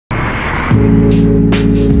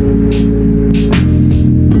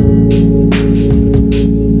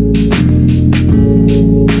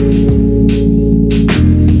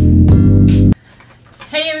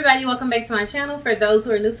Welcome back to my channel. For those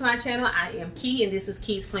who are new to my channel, I am Kei and this is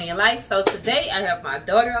Kei's Playing Life. So today I have my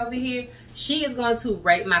daughter over here. She is going to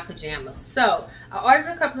rate my pajamas. So I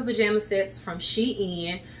ordered a couple of pajama sets from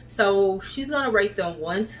Shein. So she's going to rate them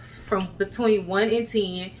from between 1 and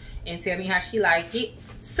 10 and tell me how she liked it.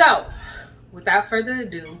 So without further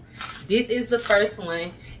ado, this is the first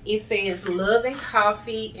one. It says Love and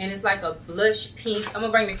Coffee and it's like a blush pink. I'm going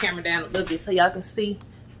to bring the camera down a little bit so y'all can see.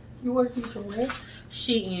 You ordered these from where?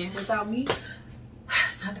 Shein. Without me?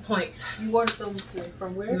 That's not the point. You ordered them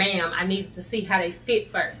from where? Ma'am, I needed to see how they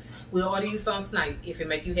fit first. We'll order you some tonight if it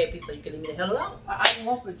make you happy so you can leave me the hell alone. I didn't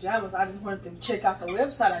want pajamas. I just wanted to check out the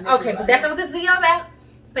website. Okay, but that's not what this video about.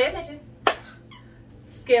 Pay attention.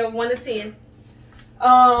 Scale of 1 to 10.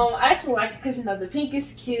 I actually like it because, you know, the pink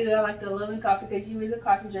is cute. I like the Love and Coffee because you is a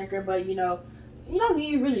coffee drinker. But, you know, you don't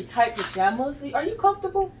need really tight pajamas. Are you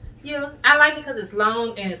comfortable? Yeah, I like it because it's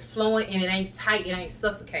long and it's flowing and it ain't tight, it ain't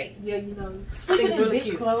suffocate. Yeah, you know, sleeping in really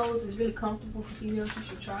big clothes is really comfortable for females. You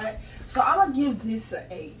should try it. So I'm gonna give this an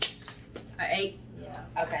 8. An 8?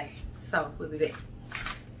 Yeah. Okay, so we'll be back.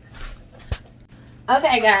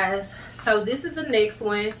 Okay, guys. So this is the next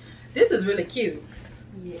one. This is really cute.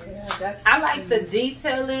 Yeah, that's. I like the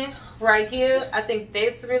detailing right here. I think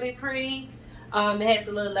that's really pretty. It has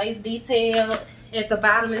the little lace detail at the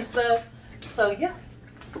bottom and stuff. So yeah.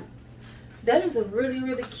 That is a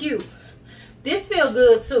really cute. This feel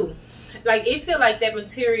good too. Like it feel like that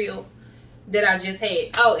material that I just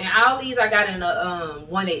had. Oh, and all these I got in a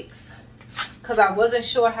 1X. Cause I wasn't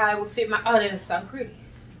sure how it would fit my. Oh, that is so pretty.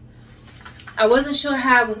 I wasn't sure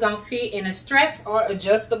how it was gonna fit, and the straps are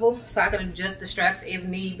adjustable, so I can adjust the straps if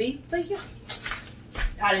need be. But yeah,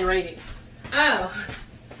 I didn't rate it. Oh,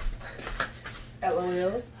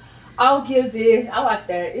 LOLs. I'll give this. I like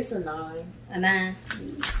that. It's a 9. A 9.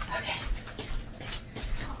 Okay.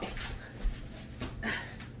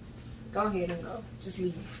 Go ahead and go. Just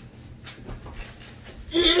leave.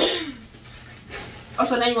 Oh,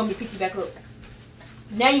 so now you want me to pick you back up?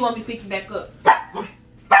 Now you want me to pick you back up?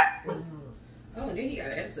 Oh, then he got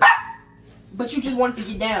an answer. But you just wanted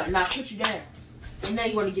to get down, and I put you down. And now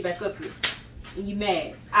you want to get back up here. And you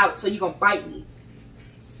mad. Out, so you going to bite me.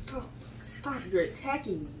 Stop. Stop. You're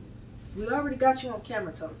attacking me. We already got you on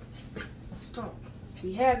camera, Toke. Stop.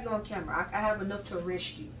 We have you on camera. I have enough to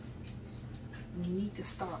arrest you. You need to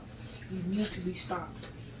stop. You need to be stopped.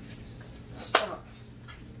 Stop.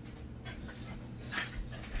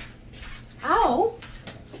 Ow.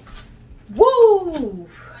 Woo.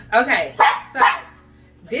 Okay, so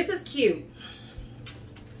this is cute.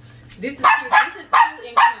 This is cute. This is cute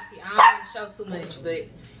and comfy. I don't want to show too much,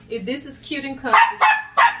 but this is cute and comfy.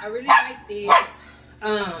 I really like this.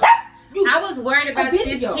 I was worried about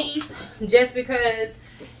this piece just because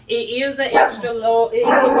it is an extra low. It is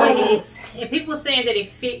a 1X, and people saying that it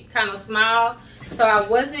fit kind of small, so I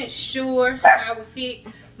wasn't sure how it would fit.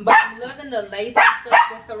 But I'm loving the lace and stuff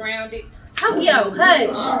that's around it. Tokyo,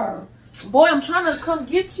 hush. Boy, I'm trying to come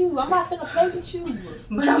get you. I'm not gonna play with you.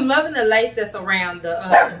 But I'm loving the lace that's around the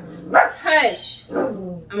hush.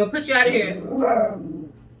 I'm gonna put you out of here.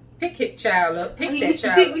 Pick that child up. Pick that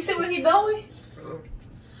child. We see what he's doing.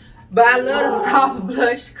 But I love the soft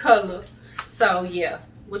blush color. So yeah,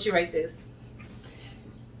 what you rate this?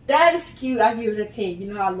 That is cute. I give it a 10.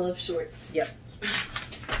 You know I love shorts. Yep.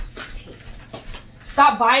 10.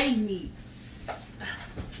 Stop biting me.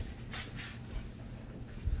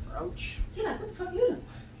 Roach. Yeah, what the fuck you doing?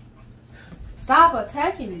 Stop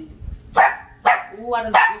attacking me. Ooh, I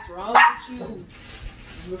don't know what's wrong with you.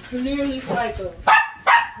 You're clearly psycho.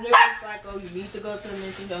 Clearly psycho. You need to go to the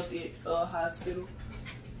mental health hospital.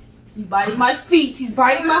 He's biting my feet. He's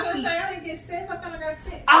biting my feet. I didn't get sick. I thought I got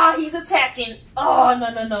sick. Ah, he's attacking. Oh,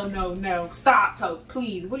 no. Stop, Toke.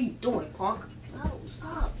 Please. What are you doing, punk? No,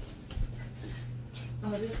 stop.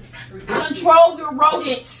 Oh, this is ridiculous. Control your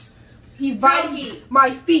rodents. He's biting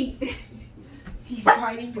my feet. He's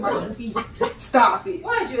biting my feet. Stop it.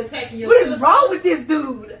 Why is you attacking your What is wrong with this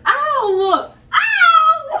dude? Ow.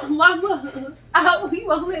 Ow. Mama. Ow, he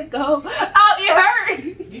won't let go. Ow, it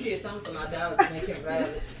hurt. You did something to my dog to make him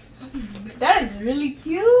violent. That is really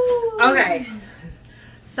cute. Okay.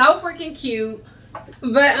 So freaking cute.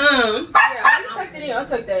 But yeah, I'll take that in. I'll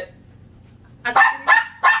take that. I took it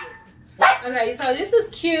in. Okay, so this is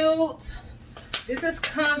cute. This is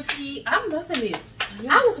comfy. I'm loving this.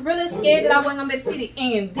 Yeah. I was really scared that I wasn't gonna be able to fit it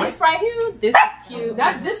in. This right here, this is cute.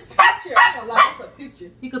 That's this picture. I don't like that's a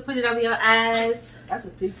picture. You could put it over your eyes. That's a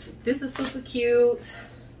picture. This is super cute.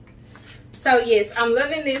 So yes, I'm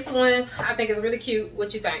loving this one. I think it's really cute.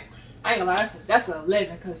 What you think? I ain't gonna lie, that's an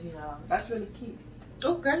 11 because you know that's really cute.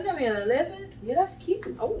 Oh, girl, you got me an 11. Yeah, that's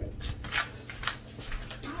cute. Oh.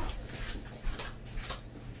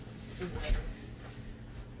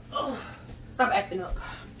 Oh, stop acting up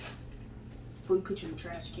before you put you in the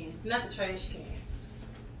trash can. Not the trash can.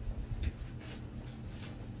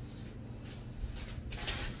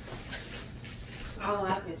 Oh,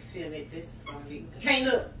 I can feel it. This is gonna be. Can't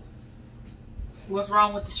look. What's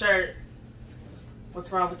wrong with the shirt?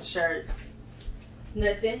 What's wrong with the shirt?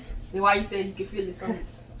 Nothing. Then why you say you can feel it? So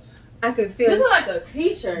I can feel this it. is like a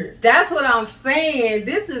t-shirt. That's what I'm saying.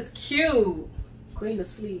 This is cute. Queen of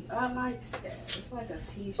Sleep. I like that. It's like a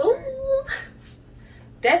t-shirt. Ooh,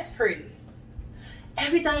 that's pretty.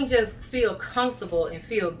 Everything just feel comfortable and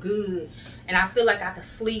feel good, and I feel like I could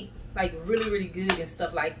sleep like really, really good and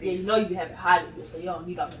stuff like this. Yeah, you know you have it hot in here, so you don't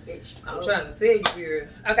need all the vegetables. I'm trying to tell you, girl.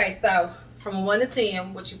 Okay, so from a 1 to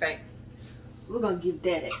 10, what you think? We're gonna give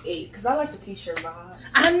that an 8 because I like the t-shirt vibes.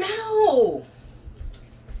 I know.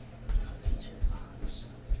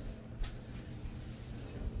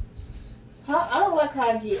 I don't like how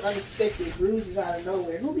I get unexpected bruises out of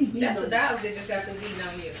nowhere. Who be beating That's on the me? dog that just got the beating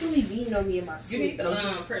on you. Who be beating on me in my You sleep? need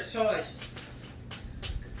to press charges.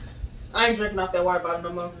 I ain't drinking off that water bottle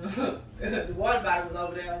no more. The water bottle was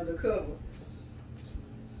over there under the cover.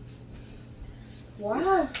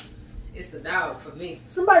 Why? It's the dog for me.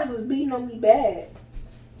 Somebody was beating on me bad.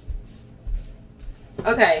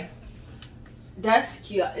 Okay. That's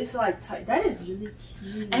cute. It's like tight. That is really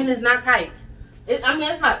cute. And it's not tight. I mean,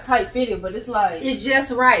 it's not tight fitting, but it's like It's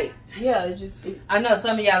just right. yeah. It's just. I know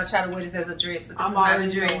some of y'all try to wear this as a dress, but this I'm is not a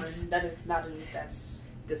already dress. knowing that is not a. That's.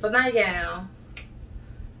 It's a nightgown.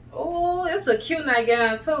 Oh, it's a cute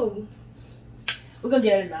nightgown too. We're gonna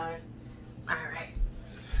get it a 9. Alright.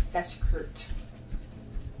 That's curt.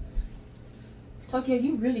 Tokyo,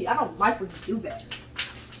 you really. I don't like when you do that.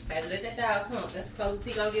 Better let that dog come. That's the closest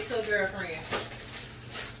he gonna get to a girlfriend.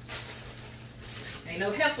 Ain't no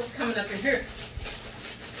heifers coming up in here.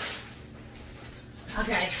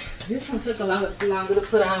 Okay, this one took a longer to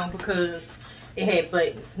put on because it had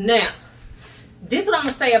buttons. Now, this is what I'm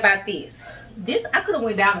gonna say about this. This I could have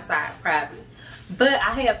went down a size probably, but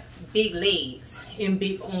I have big legs and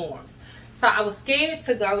big arms, so I was scared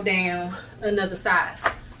to go down another size.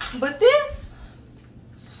 But this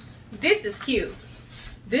is cute.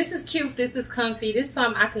 This is cute. This is comfy. This is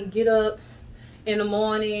something I can get up in the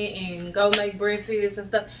morning and go make breakfast and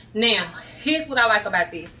stuff. Now, here's what I like about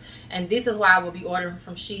this. And this is why I will be ordering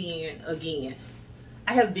from Shein again.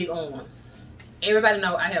 I have big arms. Everybody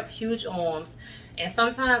know I have huge arms. And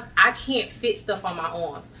sometimes I can't fit stuff on my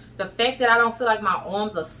arms. The fact that I don't feel like my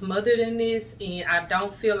arms are smothered in this, and I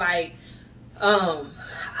don't feel like, I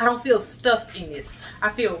don't feel stuffed in this. I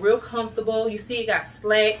feel real comfortable. You see it got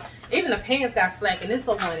slack. Even the pants got slack, and it's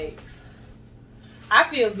a 1X. I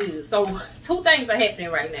feel good. So 2 things are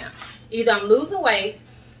happening right now. Either I'm losing weight,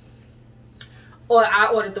 or I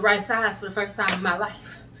ordered the right size for the first time in my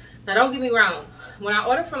life. Now don't get me wrong. When I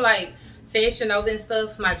order from like Fashion Nova and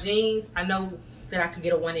stuff, my jeans, I know that I can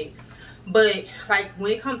get a 1X. But like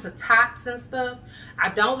when it comes to tops and stuff, I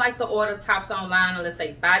don't like to order tops online unless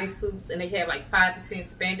they bodysuits and they have like 5%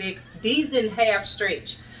 spandex. These didn't have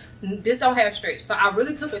stretch. This don't have stretch. So I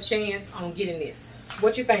really took a chance on getting this.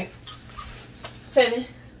 What you think? 7.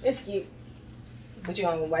 It's cute. What you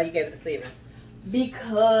on? Why you gave it a 7?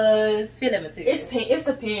 Because Feel material. it's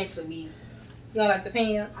the pants for me. You don't like the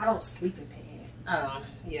pants? I don't sleep in pants. Oh,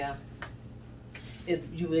 yeah. It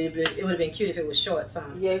would have been cute if it was short,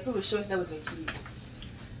 son. Yeah, if it was shorts, that would have been cute.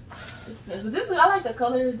 But this, I like the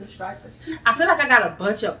color, the stripe. That's cute. I feel like I got a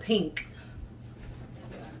bunch of pink.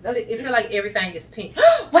 Yeah, It feel like everything is pink.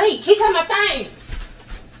 Wait, he got my thing.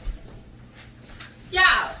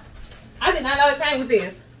 Y'all, I did not know it came with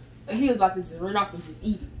this. And he was about to just run off and just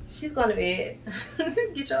eat it. She's going to bed.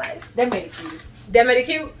 Get your life. That made it cute. That made it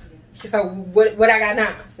cute? Yeah. So what I got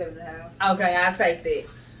now? 7.5. Okay, I'll take that.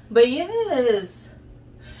 But yes.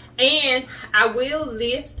 And I will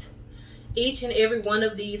list each and every one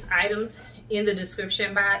of these items in the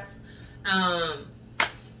description box.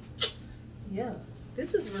 Yeah,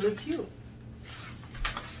 this is really cute.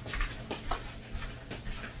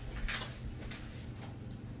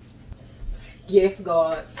 Yes,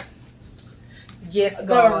 God. Yes,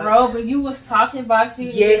 God. The robe, and you was talking about you.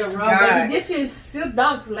 Yes, the robe, God. baby. This is silk.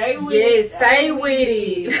 Don't play with yes, it. stay with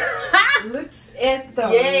it. Look at the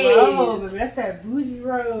Yes. robe, baby. That's that bougie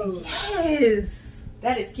robe. Yes.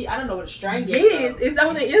 That is cute. I don't know what the string is. Yes, it's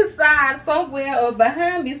on the inside somewhere or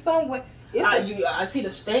behind me somewhere. I see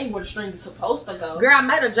the string where the string is supposed to go. Girl, I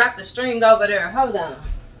might have dropped the string over there. Hold on.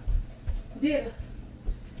 Did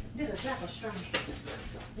a drop of string.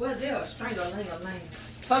 Well, there a string or lane.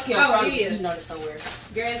 Tokyo probably you know this somewhere.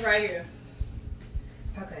 Girl, it's right here.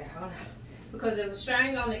 Okay, hold on. Because there's a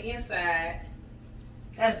string on the inside.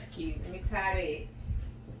 That's cute. Let me tie that.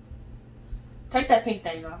 Take that pink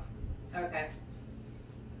thing off. Okay.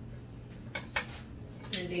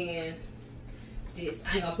 And then this.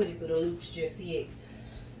 I ain't gonna put it through the loops just yet.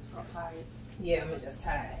 It's all tied. Yeah, I'm gonna just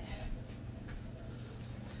tie it.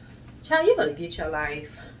 Child, you better get your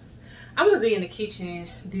life. I'm gonna be in the kitchen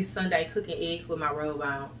this Sunday cooking eggs with my robe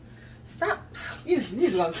on. Stop. You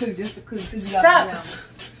just gonna cook just to cook. Stop.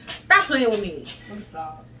 Stop playing with me.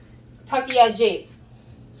 Tokyo Jets.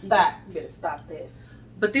 Stop. You better stop that.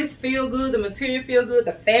 But this feel good. The material feel good.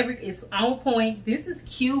 The fabric is on point. This is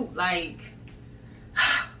cute. Like,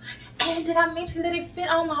 and did I mention that it fit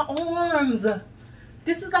on my arms?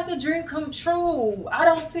 This is like a dream come true. I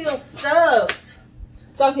don't feel stuffed.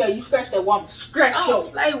 Tokyo, you scratch that woman. Scratch Oh,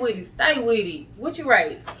 play with it. Stay with it. What you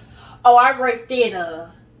rate? Oh, I rate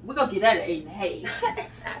that. We're gonna get that at 8.5.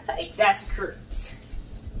 I take. That's correct.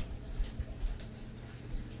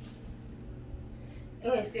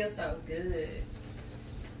 Oh, it feels so good.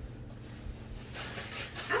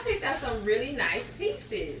 I picked out some really nice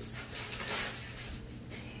pieces.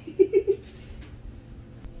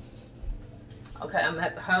 Okay, I'm gonna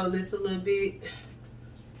have to hold this a little bit.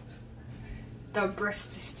 The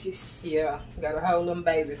breasties. Yeah, gotta hold them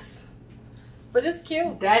babies. But it's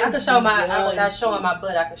cute. That I is can show my, beyond without showing cute. my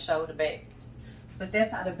butt, I can show the back. But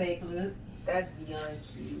that's how the back look. That's beyond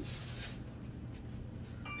cute.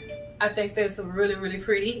 I think that's really, really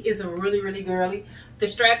pretty. It's a really, really girly. The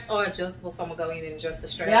straps are adjustable, so I'm gonna go in and adjust the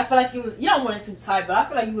straps. Yeah, I feel like you don't want it too tight, but I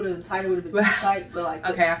feel like you would have tied it would have been too tight. But like,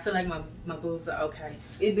 okay, I feel like my boobs are okay.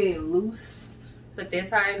 It being loose. But that's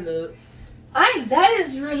how it look. That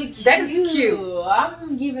is really cute. That is cute.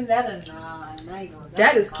 I'm giving that a 9. I ain't gonna.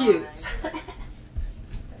 That is cute.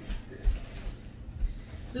 That's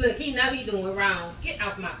Look, he know he doing wrong. Get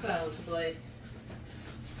off my clothes, boy.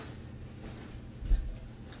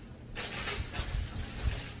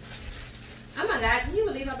 Oh my God, can you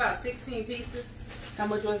believe I bought 16 pieces? How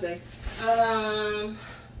much was they?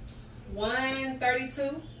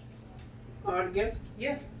 $132. All together?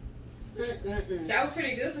 Yeah. That was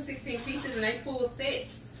pretty good for 16 pieces and they full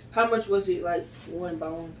sets. How much was it, like, one by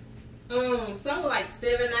one? Some were like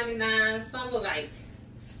 $7.99, some were like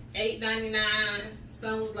 $8.99,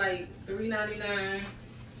 some was like $3.99.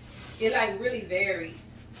 It like really varied.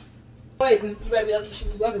 Wait, you better be lucky she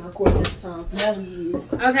wasn't recording at the time. Now he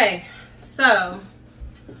is. Okay, so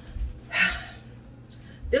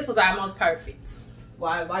this was almost perfect.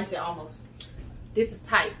 Why is it almost? This is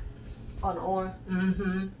tight. On the arm?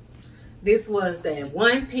 This was that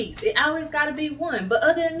one piece. It always gotta be one. But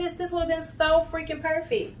other than this would have been so freaking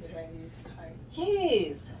perfect. That is tight.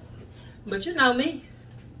 Yes. But you know me.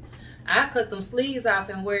 I cut them sleeves off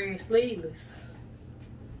and wear it sleeveless.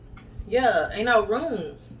 Yeah, ain't no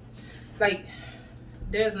room. Like,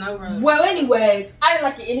 there's no room. Well, anyways, I didn't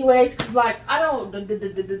like it anyways, cause like I don't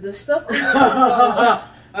the stuff.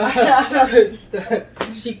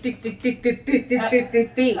 She thick.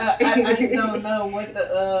 I just don't know what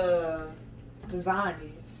the design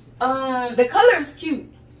is. The color is cute,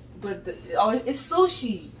 but it's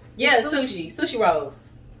sushi. Yeah, it's sushi rolls.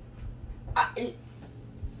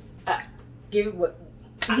 Give it what?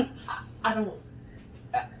 I don't.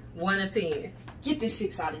 1 to 10. Get this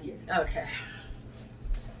 6 out of here. Okay.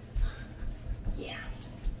 Yeah.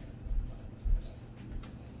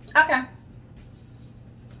 Okay.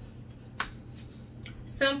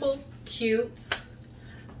 Simple, cute,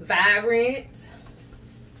 vibrant.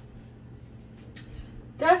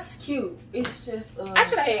 That's cute. It's just. I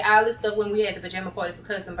should have had all this stuff when we had the pajama party for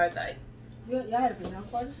cousin's birthday. Y'all had a pajama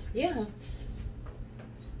party? Yeah.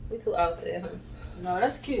 We too old for that, huh? No,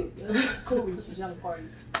 that's cute. That's cool. Pajama party.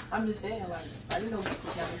 I'm just saying, like, I didn't know it was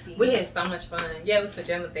pajama themed. We had so much fun. Yeah, it was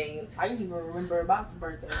pajama themed. I didn't even remember about the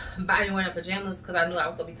birthday. But I didn't wear no pajamas because I knew I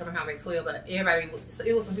was gonna be coming home at 12. But everybody, so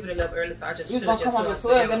it was some people that left early, so I just. You was gonna come home at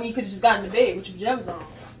 12. That means you could have just gotten to bed with your pajamas on.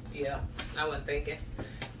 Yeah, I wasn't thinking.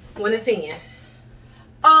 1 to 10.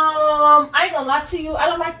 I ain't gonna lie to you. I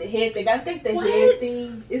don't like the head thing. I think the head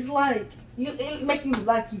thing is like it make you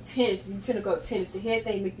like you tense. You finna go tennis. The head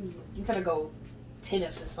thing make you finna go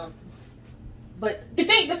tennis or something. But the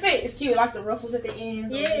fit is cute. Like the ruffles at the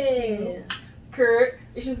end. Yeah. Curd.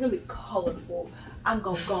 It's just really colorful. I'm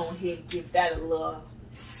gonna go ahead and give that a little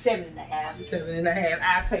 7.5. 7.5.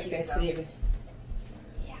 I'll take that 7.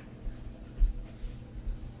 Yeah.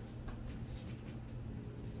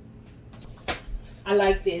 I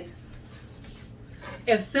like this.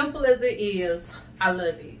 As simple as it is, I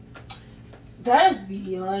love it. That is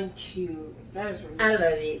beyond cute. That is really I love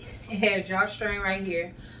it. It had a drawstring right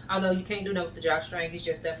here. Although you can't do that with the drawstring, it's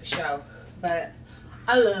just there for show. But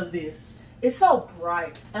I love this. It's so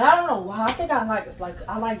bright, and I don't know why. I think I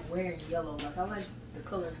like wearing yellow. Like I like the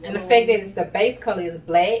color yellow. And the fact that the base color is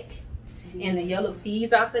black and the yellow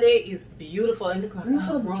feeds off of it is beautiful. And look at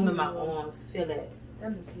my room in my arms. Feel that. That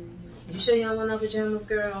material. You sure you don't want no pajamas,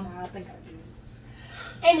 girl? Nah, I think I do.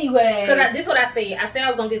 Anyway, because this is what I said. I said I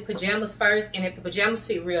was gonna get pajamas first, and if the pajamas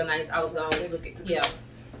fit real nice, I was gonna look at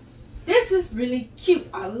This is really cute.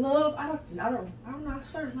 I don't know. I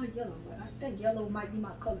started like yellow, but I think yellow might be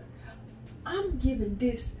my color. I'm giving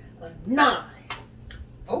this a 9.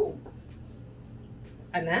 Oh,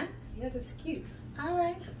 a 9? Yeah, that's cute. All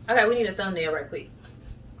right. Okay, we need a thumbnail right quick.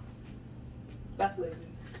 That's what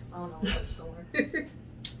I don't know what's going.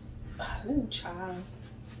 Ooh, child.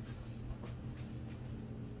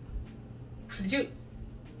 Did you?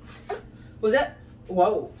 Was that?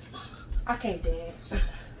 Whoa. I can't dance.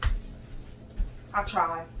 I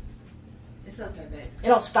try. It's okay, babe. It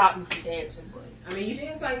don't stop me from dancing, but I mean, you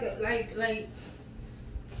dance like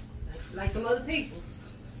them other people's.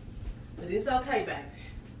 But it's okay,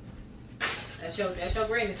 baby. That's your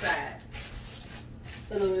granny side.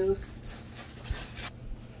 hello.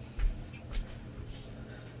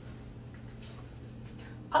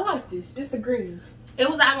 I like this. This the green. It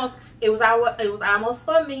was almost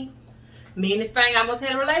for me. Me and this thing almost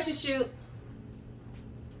had a relationship.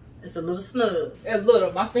 It's a little snug. A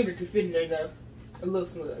little. My finger could fit in there though. A little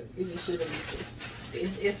snug. It just should have been.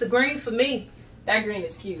 It's the green for me. That green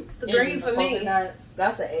is cute. It's the green for me.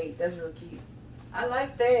 That's an 8. That's real cute. I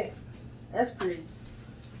like that. That's pretty.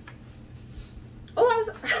 Oh,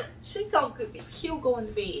 she gonna be cute going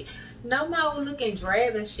to bed. No more looking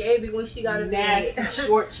drab and shabby when she got to bed. Nasty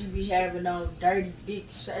shorts you be having on, dirty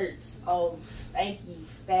big shirts. Oh, stanky,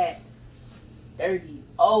 fat, dirty.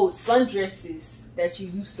 Oh, sundresses that you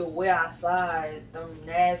used to wear outside. Them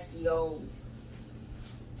nasty old.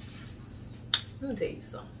 Let me tell you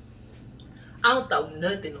something. I don't throw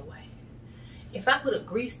nothing away. If I put a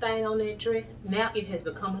grease stain on that dress, now it has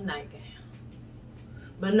become a nightgown.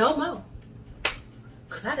 But no more.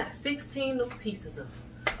 Because I got 16 little pieces of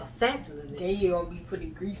fabulousness. Then you gonna be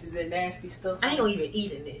putting greases and nasty stuff. I ain't gonna even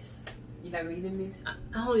eat in this. You're not gonna eat in this? I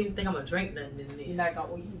don't even think I'm gonna drink nothing in this. You're not gonna,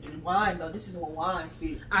 well, you do wine though. This is what wine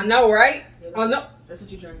fit. I know, right? Yeah, Oh no. That's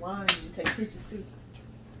what you drink wine. You take pictures too.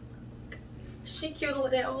 She killed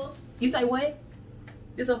with that oil. You say what?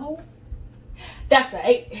 It's a who? That's an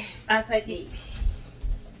 8. I'll take it.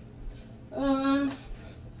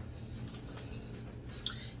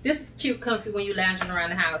 This is cute, comfy when you're lounging around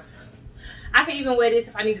the house. I can even wear this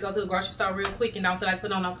if I need to go to the grocery store real quick and don't feel like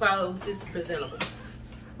putting on no clothes. This is presentable.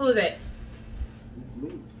 Who's that? It's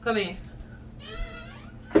me. Come in.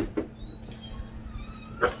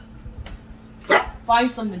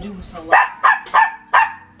 Find something to do with so long.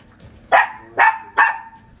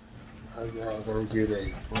 How y'all gonna get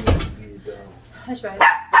a phone down? Hush, baby.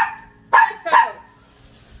 Hush, Toto.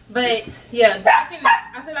 But yeah,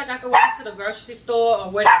 I feel like I could walk to the grocery store or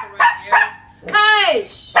wear this right there.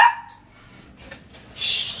 Hush.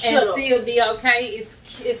 And still be okay.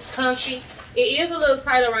 It's comfy. It is a little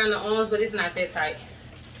tight around the arms, but it's not that tight.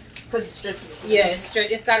 Because it's stretchy. Yeah,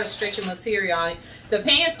 it's got a stretchy material on it. The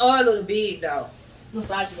pants are a little big though. What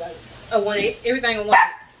size you got? I want it. Everything I want.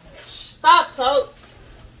 Stop, Tote.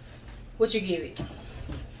 What you give it?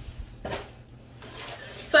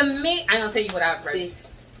 For me, I ain't gonna tell you what I rate. 6.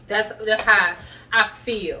 That's how I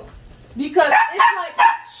feel. Because it's like,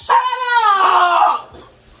 shut up!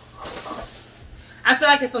 I feel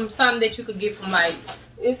like it's something that you could get from like.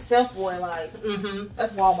 It's simple and like,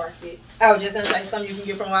 that's Walmart fit. I was just gonna say something you can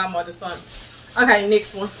get from Walmart or something. Okay,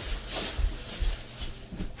 next one.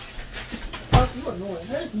 Oh, you annoying.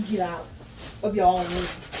 Hurry up and get out of your own room.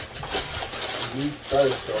 Me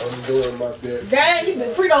started, so I'm doing my best. Dang,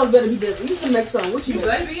 Fritos better be different. You finna make something. What you You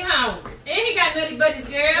better be hungry. And he got Nutty Buddies,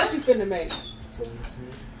 girl. What you finna make? So,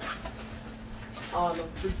 Oh, no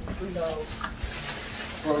freaking Fritos.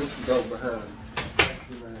 probably should go behind.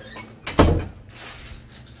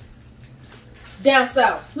 Down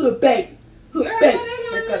south. Hood baby. Hood Girl, baby. no, no,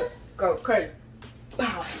 no, Let's no. go crazy.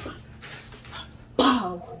 Bow.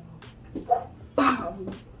 Bow. Bow.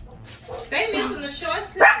 They missing the shorts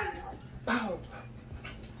to this. Bow.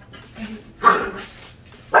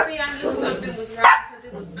 See, I knew something was wrong because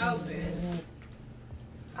it was open.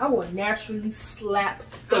 I will naturally slap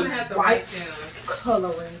the I'm gonna have to white write down.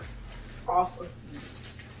 coloring off of you.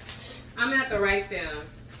 I'm gonna have to write down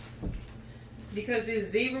because this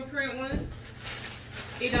zebra print one,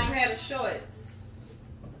 it don't have the shorts.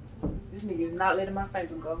 This nigga is not letting my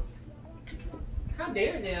finger go. How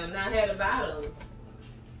dare them not have the bottoms?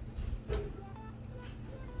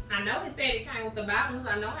 I know it said it came with the bottoms.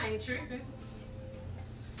 I know I ain't tripping.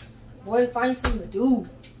 Boy, find something to do.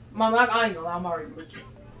 Mama, I ain't gonna lie, I'm already looking.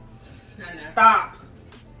 I know. Stop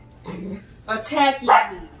attacking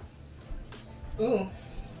me. Ooh.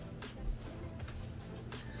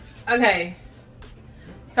 Okay.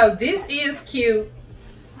 So this is cute.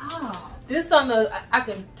 Stop. This on the I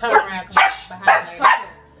can turn around behind there.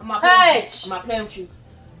 I'm not playing with you.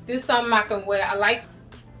 This something I can wear. I like,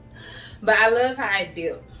 but I love how it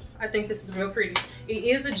dip. I think this is real pretty. It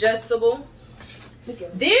is adjustable.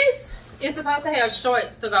 This is supposed to have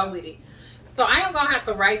shorts to go with it, so I am gonna have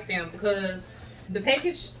to write them because the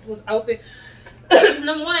package was open.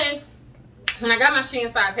 Number one, when I got my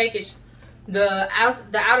Shein side package, the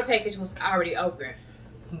outer package was already open,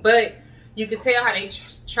 but you could tell how they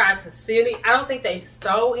tried to seal it. I don't think they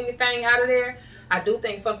stole anything out of there. I do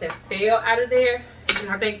think something fell out of there, and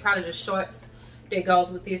I think probably the shorts that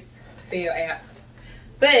goes with this fell out.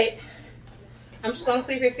 But I'm just gonna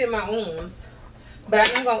see if it fit my arms. But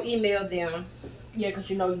I am gonna email them. Yeah, because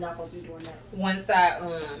you know you're not supposed to be doing that. Once I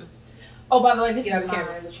Oh, by the way, this is mine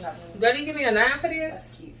that you have. Girl, you give me a 9 for this? That's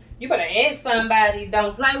cute. You better ask somebody.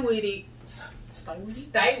 Don't play with it. Stay with it.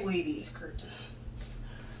 Stay with it.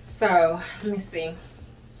 So let me see.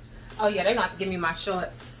 Oh yeah, they got to give me my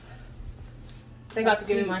shorts. They got to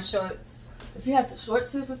give me my shorts. If you had the short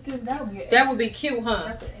sis with this, that would be cute, huh?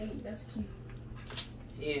 That's an 8. That's cute.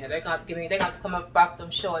 Yeah, they got to give me. They got to come up off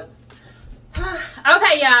them shorts.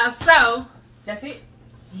 Okay, y'all. So that's it.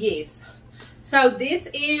 Yes. So this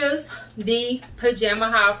is the pajama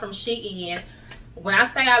haul from Shein. When I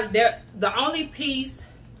say out there, the only piece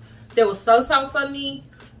that was so for me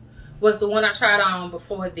was the one I tried on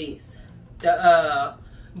before this, the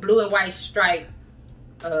blue and white stripe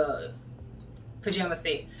pajama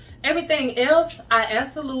set. Everything else I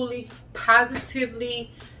absolutely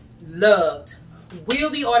positively loved. We'll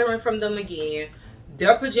be ordering from them again.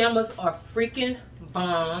 Their pajamas are freaking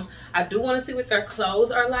bomb. I do want to see what their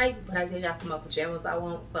clothes are like, but I did got some more pajamas I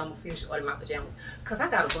want, so I'm gonna finish ordering my pajamas because I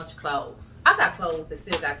got a bunch of clothes. I got clothes that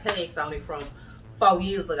still got tags on it from 4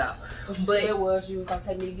 years ago. But it was you were gonna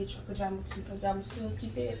take me to get your pajamas too, you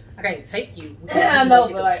said? I can't take you. I know,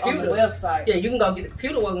 but like on the website. Yeah, you can go get the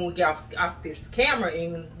computer when we get off this camera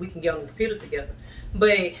and we can get on the computer together.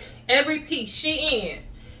 But every piece, Shein.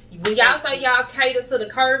 When y'all say y'all cater to the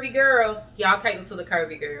curvy girl, y'all cater to the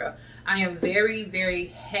curvy girl. I am very, very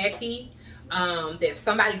happy that if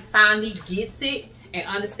somebody finally gets it and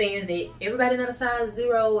understands that everybody not a size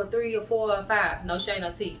 0 or 3 or 4 or 5. No shade,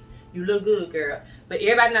 no tea. You look good, girl. But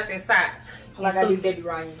everybody not that size. Like I do, Baby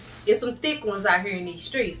Ryan. It's some thick ones out here in these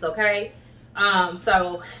streets, okay?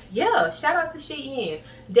 So yeah, shout out to Shein.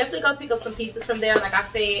 Definitely go pick up some pieces from there. Like I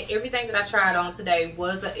said, everything that I tried on today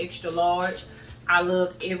was an extra large. I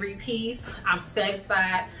loved every piece. I'm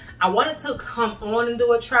satisfied. I wanted to come on and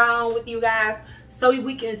do a try on with you guys so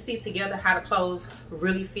we can see together how the clothes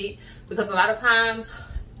really fit, because a lot of times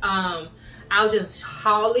I'll just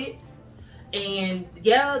haul it and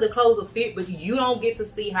yeah, the clothes will fit, but you don't get to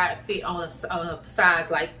see how it fit on a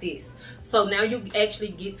size like this. So now you actually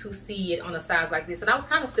get to see it on a size like this. And I was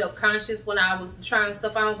kind of self-conscious when I was trying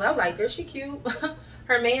stuff on, but I was like, girl, she cute.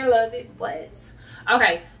 Her man love it. What?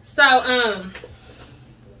 Okay, so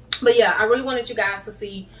but yeah, I really wanted you guys to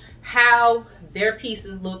see how their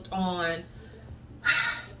pieces looked on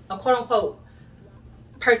a quote-unquote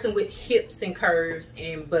person with hips and curves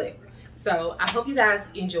and butt. So I hope you guys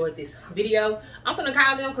enjoyed this video. I'm gonna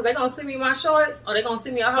call them because they're gonna send me my shorts, or they're gonna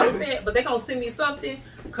send me a whole set, but they're gonna send me something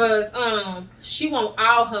because she want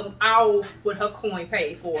all what her coin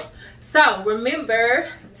paid for. So remember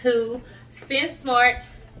to think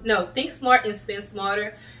smart and spend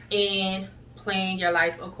smarter, and plan your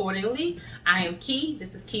life accordingly. I am Kei.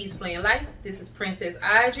 This is Kei's Playing Life. This is Princess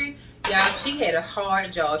Audrey. Y'all, she had a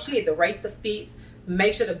hard job. She had to rate the fits,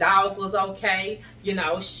 make sure the dog was okay. You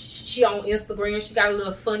know, she on Instagram. She got a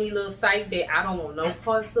little funny little site that I don't want no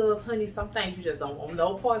parts of, honey. Some things you just don't want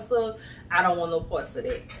no parts of. I don't want no parts of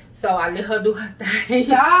that. So I let her do her thing.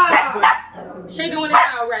 She doing it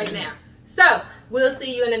all right now. So we'll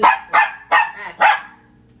see you in the next one. Bye.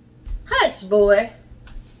 Hush, boy.